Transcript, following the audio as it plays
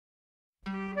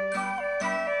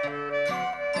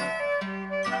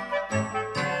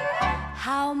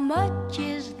How much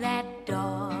is that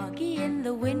doggy in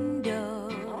the window?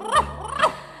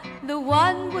 The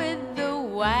one with the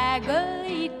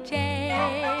waggly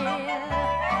tail.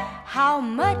 How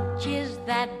much is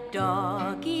that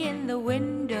doggy in the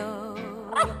window?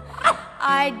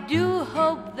 I do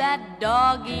hope that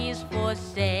doggy's for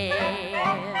sale.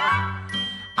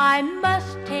 I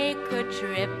must take a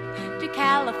trip to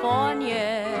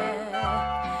California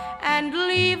and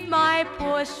leave my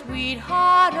poor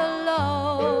sweetheart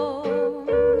alone.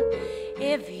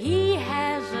 If he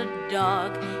has a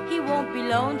dog, he won't be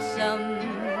lonesome,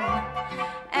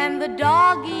 and the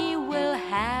doggy will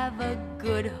have a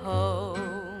good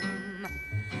home.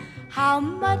 How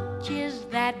much is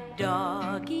that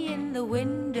doggy in the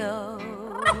window?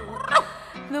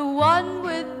 The one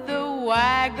with the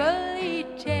waggly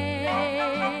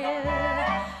tail.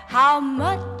 How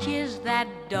much is that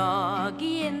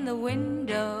doggy in the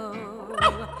window?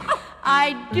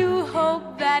 I do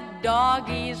hope that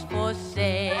doggy's for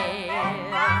sale.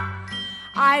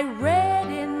 I read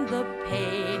in the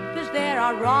papers there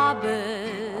are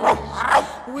robbers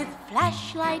with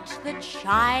flashlights that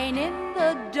shine in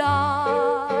the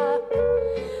dark.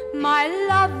 My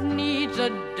love needs a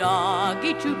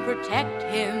doggy to protect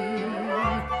him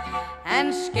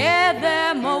and scare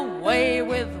them away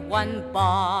with one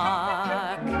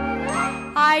bark.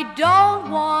 I don't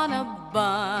want a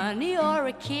bunny or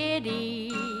a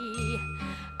kitty.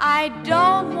 I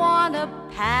don't want a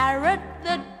parrot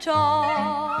that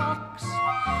talks.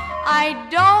 I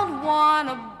don't want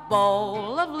a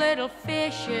bowl of little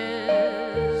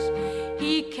fishes.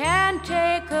 He can't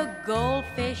take a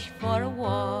goldfish for a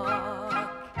walk.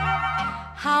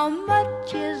 How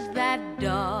much is that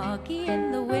doggy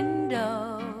in the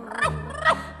window?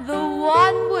 The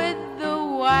one with the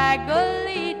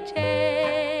waggly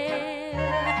tail.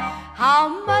 How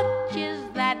much is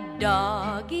that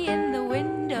doggy in the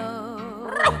window?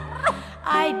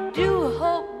 I do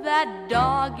hope that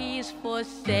doggy's for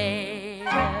sale.